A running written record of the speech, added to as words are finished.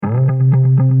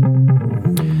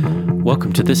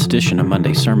Welcome to this edition of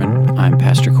Monday Sermon. I'm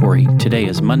Pastor Corey. Today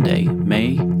is Monday,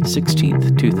 May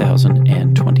 16th,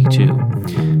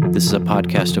 2022. This is a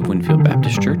podcast of Winfield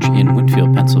Baptist Church in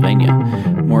Winfield, Pennsylvania.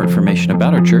 More information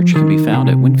about our church can be found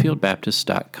at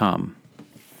winfieldbaptist.com.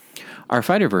 Our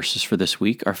fighter verses for this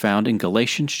week are found in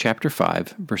Galatians chapter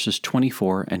 5, verses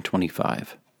 24 and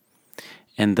 25.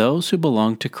 And those who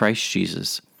belong to Christ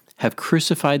Jesus have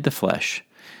crucified the flesh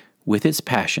with its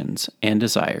passions and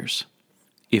desires.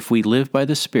 If we live by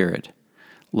the Spirit,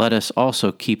 let us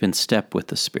also keep in step with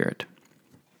the Spirit.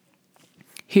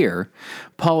 Here,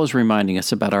 Paul is reminding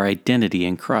us about our identity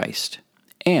in Christ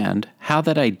and how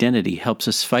that identity helps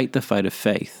us fight the fight of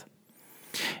faith.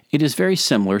 It is very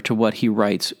similar to what he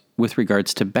writes with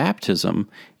regards to baptism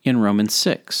in Romans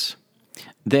 6.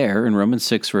 There, in Romans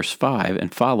 6, verse 5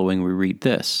 and following, we read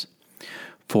this: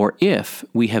 For if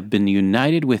we have been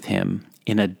united with him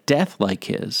in a death like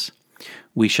his,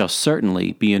 we shall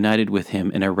certainly be united with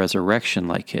him in a resurrection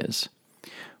like his.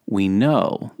 We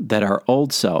know that our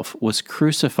old self was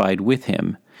crucified with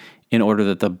him in order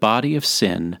that the body of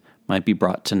sin might be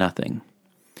brought to nothing.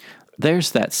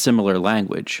 There's that similar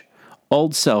language,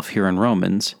 old self here in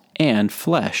Romans and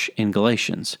flesh in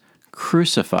Galatians,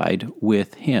 crucified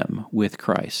with him, with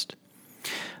Christ.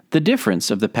 The difference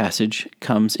of the passage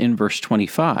comes in verse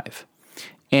 25,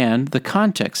 and the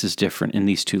context is different in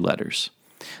these two letters.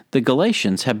 The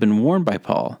Galatians have been warned by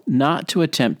Paul not to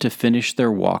attempt to finish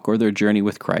their walk or their journey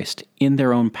with Christ in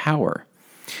their own power.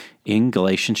 In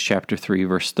Galatians chapter 3,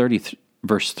 verse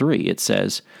 3, it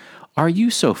says, Are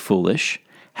you so foolish?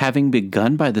 Having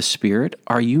begun by the Spirit,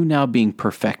 are you now being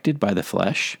perfected by the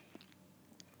flesh?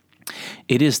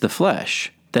 It is the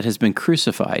flesh that has been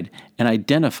crucified and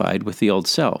identified with the old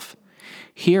self.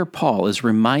 Here Paul is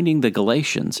reminding the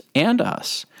Galatians and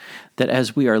us that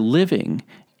as we are living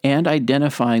and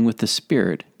identifying with the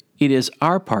Spirit, it is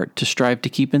our part to strive to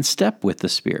keep in step with the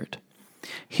Spirit.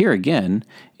 Here again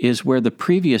is where the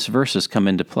previous verses come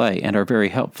into play and are very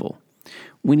helpful.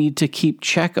 We need to keep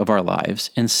check of our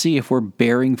lives and see if we're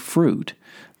bearing fruit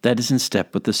that is in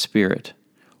step with the Spirit,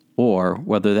 or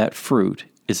whether that fruit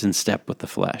is in step with the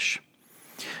flesh.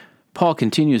 Paul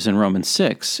continues in Romans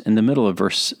 6, in the middle of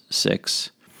verse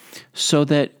 6, so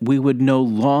that we would no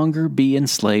longer be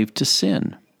enslaved to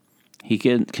sin. He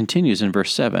continues in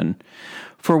verse 7,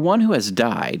 For one who has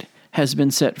died has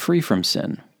been set free from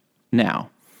sin.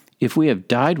 Now, if we have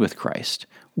died with Christ,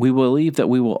 we believe that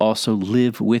we will also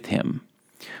live with him.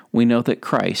 We know that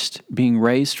Christ, being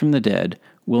raised from the dead,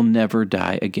 will never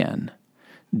die again.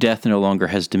 Death no longer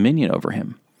has dominion over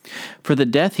him. For the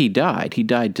death he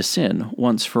died to sin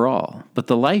once for all, but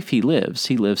the life he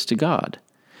lives to God.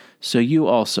 So you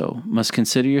also must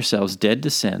consider yourselves dead to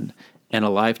sin and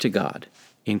alive to God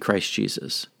in Christ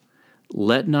Jesus.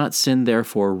 Let not sin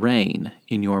therefore reign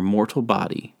in your mortal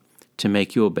body to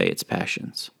make you obey its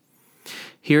passions.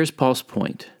 Here's Paul's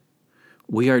point.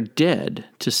 We are dead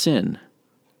to sin,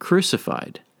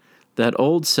 crucified, that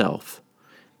old self,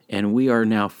 and we are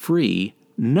now free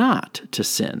not to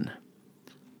sin.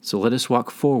 So let us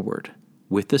walk forward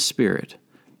with the Spirit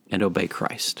and obey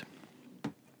Christ.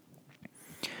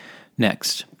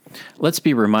 Next, let's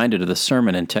be reminded of the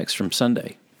sermon and text from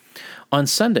Sunday. On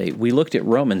Sunday, we looked at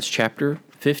Romans chapter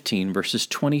 15, verses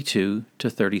 22 to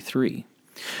 33.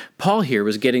 Paul here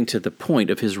was getting to the point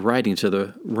of his writing to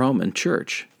the Roman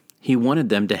church. He wanted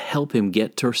them to help him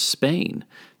get to Spain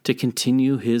to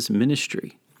continue his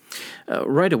ministry.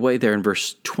 Right away there in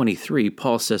verse 23,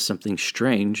 Paul says something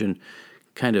strange and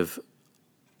kind of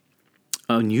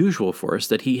unusual for us,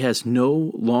 that he has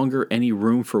no longer any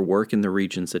room for work in the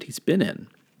regions that he's been in.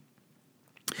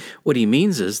 What he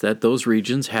means is that those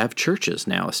regions have churches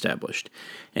now established,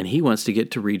 and he wants to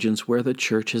get to regions where the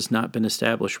church has not been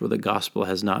established, where the gospel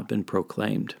has not been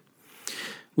proclaimed.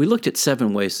 We looked at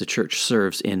 7 ways the church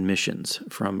serves in missions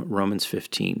from Romans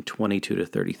 15, 22 to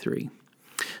 33.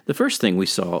 The first thing we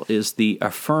saw is the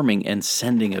affirming and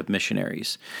sending of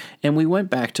missionaries, and we went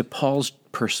back to Paul's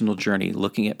personal journey,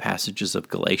 looking at passages of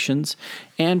Galatians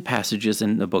and passages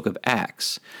in the book of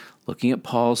Acts, looking at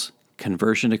Paul's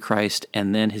conversion to Christ,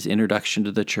 and then his introduction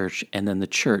to the church, and then the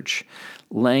church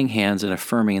laying hands and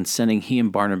affirming and sending he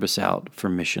and Barnabas out for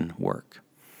mission work.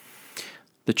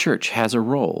 The church has a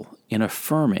role in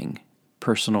affirming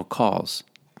personal calls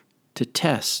to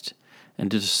test and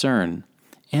to discern,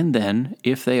 and then,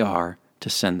 if they are, to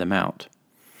send them out.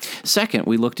 Second,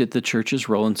 we looked at the church's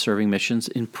role in serving missions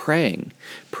in praying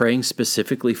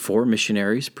specifically for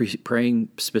missionaries, praying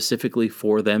specifically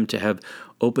for them to have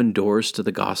open doors to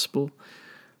the gospel,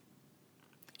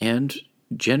 and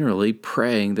generally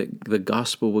praying that the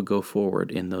gospel would go forward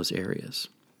in those areas.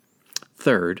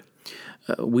 Third,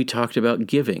 We talked about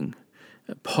giving.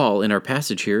 Paul, in our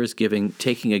passage here, is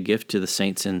taking a gift to the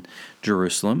saints in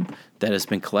Jerusalem that has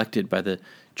been collected by the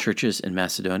churches in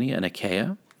Macedonia and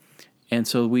Achaia. And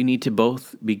so we need to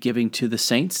both be giving to the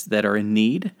saints that are in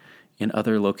need in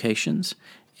other locations,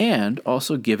 and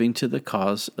also giving to the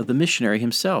cause of the missionary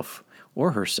himself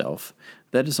or herself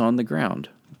that is on the ground.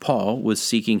 Paul was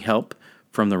seeking help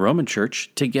from the Roman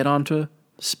Church to get onto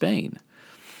Spain.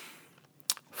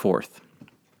 Fourth,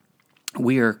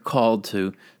 we are called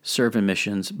to serve in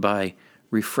missions by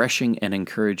refreshing and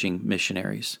encouraging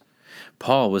missionaries.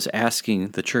 Paul was asking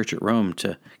the church at Rome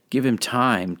to give him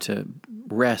time to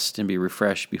rest and be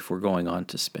refreshed before going on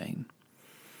to Spain.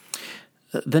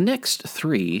 The next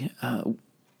three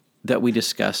that we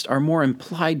discussed are more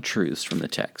implied truths from the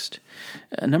text.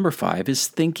 Number 5 is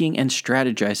thinking and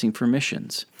strategizing for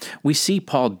missions. We see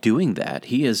Paul doing that.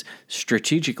 He is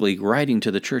strategically writing to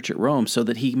the church at Rome so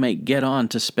that he may get on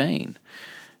to Spain.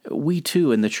 We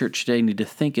too in the church today need to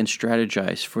think and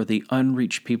strategize for the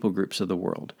unreached people groups of the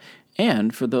world,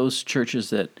 and for those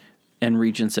churches and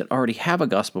regions that already have a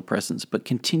gospel presence but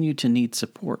continue to need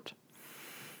support.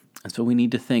 And so we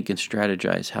need to think and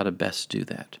strategize how to best do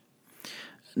that.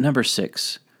 Number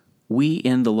 6, we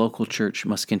in the local church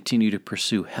must continue to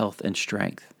pursue health and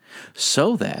strength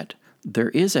so that there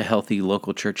is a healthy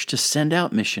local church to send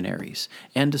out missionaries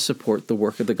and to support the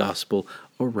work of the gospel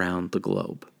around the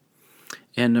globe.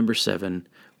 And number 7,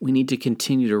 we need to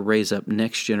continue to raise up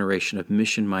next generation of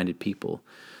mission-minded people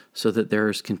so that there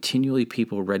is continually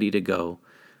people ready to go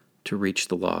to reach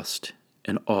the lost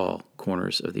in all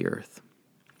corners of the earth.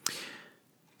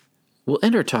 We'll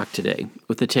end our talk today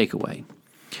with the takeaway.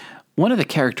 One of the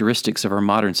characteristics of our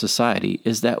modern society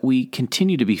is that we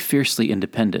continue to be fiercely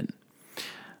independent.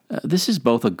 This is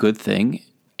both a good thing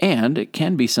and it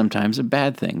can be sometimes a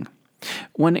bad thing.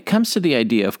 When it comes to the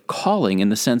idea of calling in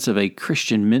the sense of a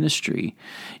Christian ministry,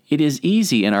 it is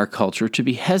easy in our culture to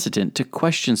be hesitant to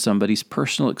question somebody's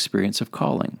personal experience of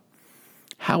calling.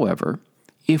 However,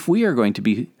 if we are going to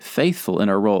be faithful in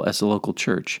our role as a local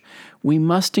church, we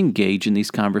must engage in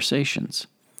these conversations.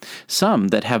 Some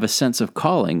that have a sense of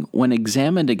calling, when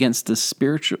examined against the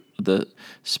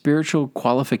spiritual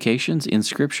qualifications in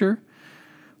Scripture,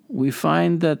 we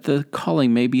find that the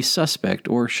calling may be suspect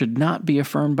or should not be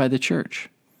affirmed by the church.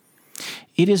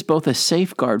 It is both a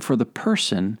safeguard for the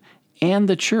person and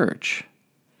the church,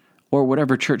 or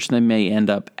whatever church they may end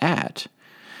up at.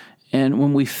 And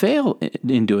when we fail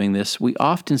in doing this, we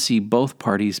often see both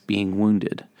parties being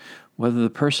wounded, whether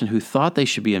the person who thought they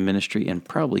should be in ministry and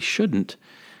probably shouldn't,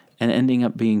 and ending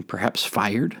up being perhaps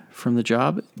fired from the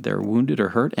job, they're wounded or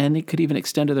hurt, and it could even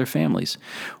extend to their families.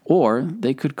 Or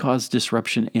they could cause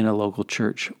disruption in a local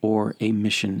church or a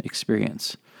mission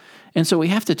experience. And so we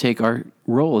have to take our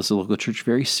role as a local church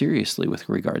very seriously with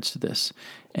regards to this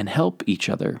and help each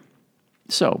other.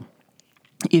 So,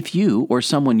 if you or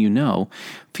someone you know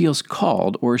feels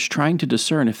called or is trying to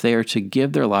discern if they are to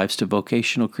give their lives to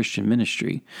vocational Christian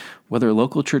ministry, whether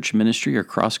local church ministry or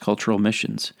cross-cultural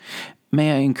missions,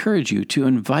 may I encourage you to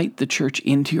invite the church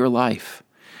into your life.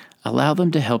 Allow them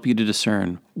to help you to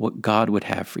discern what God would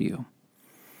have for you.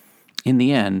 In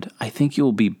the end, I think you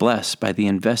will be blessed by the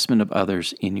investment of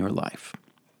others in your life.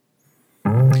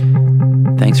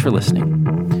 Thanks for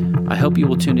listening. I hope you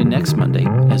will tune in next Monday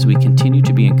as we continue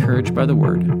to be encouraged by the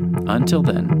Word. Until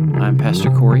then, I'm Pastor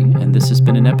Corey, and this has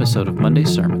been an episode of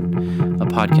Monday's Sermon, a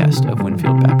podcast of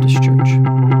Winfield Baptist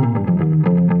Church.